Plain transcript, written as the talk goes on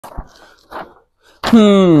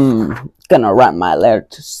Gonna write my letter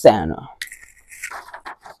to Santa.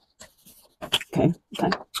 Okay.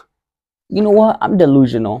 You know what? I'm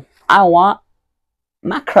delusional. I want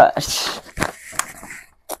my crush.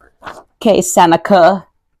 Okay, Santa Cuh.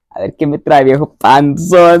 A ver qué me trae, viejo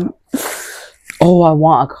panzón. Oh, I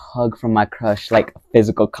want a hug from my crush, like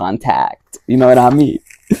physical contact. You know what I mean?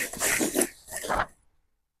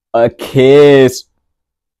 A kiss.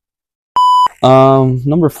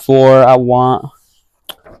 Number 4, I want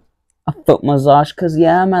a foot massage, cause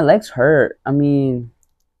yeah, my legs hurt. I mean,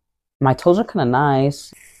 my toes are kind of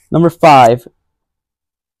nice. Number 5,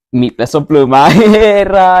 mi peso pluma.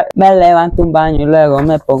 Me levanto un baño y luego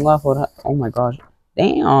me pongo a forjar. Oh my gosh.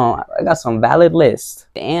 Damn, I got some valid lists.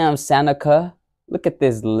 Damn, Santa Cuh. Look at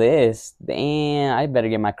this list. Damn, I better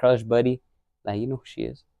get my crush, buddy. Like, you know who she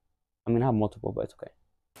is. I mean, I have multiple, but it's okay.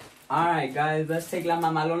 Alright, guys, let's take La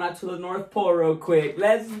Mamalona to the North Pole real quick.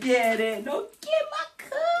 Let's get it. No, get my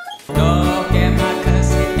cuh. No, get my cuh,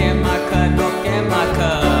 say get my cuh, no, get my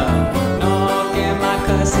cuh. No, get my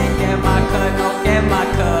cuh, say get my cuh, no, get my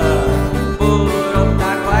cuh. Puro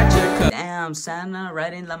tacuache. Damn, Santa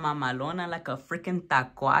riding La Mamalona like a freaking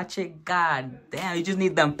tacuache. God damn, you just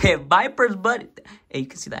need them pit vipers, buddy. Hey, you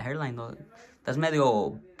can see that hairline, though. That's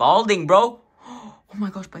medio balding, bro. Oh my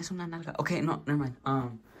gosh, parece una nalga. Okay, no, never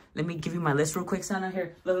mind. Let me give you my list real quick, Santa.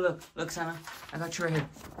 Here, look, Santa. I got you right here.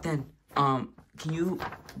 Then, can you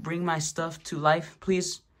bring my stuff to life,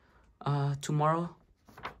 please? Tomorrow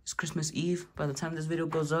is Christmas Eve by the time this video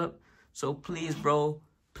goes up. So please, bro,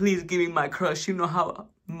 please give me my crush. You know how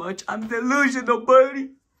much I'm delusional,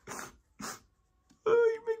 buddy.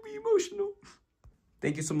 Oh, you make me emotional.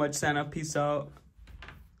 Thank you so much, Santa. Peace out.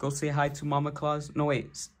 Go say hi to Mama Claus. No,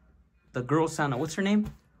 wait. The girl Santa. What's her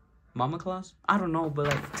name? Mama Claus? I don't know, but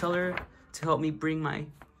like, tell her to help me bring my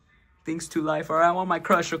things to life. Or I want my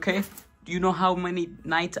crush, okay? Do you know how many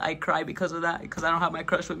nights I cry because of that? Because I don't have my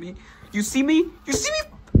crush with me. You see me? You see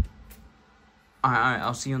me? Alright,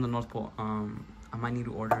 I'll see you on the North Pole. I might need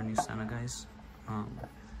to order a new Santa, guys.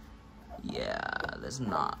 Yeah, let's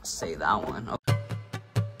not say that one. Okay.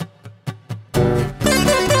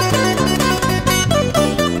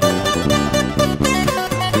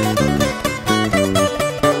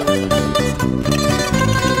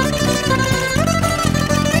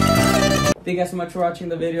 Thank you guys so much for watching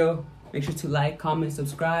the video. Make sure to like, comment,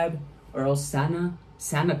 subscribe, or else Santa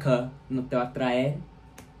Cuh no te va a traer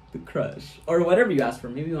the crush. Or whatever you ask for.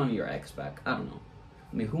 Maybe you want your ex back. I don't know.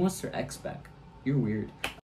 I mean, who wants their ex back? You're weird.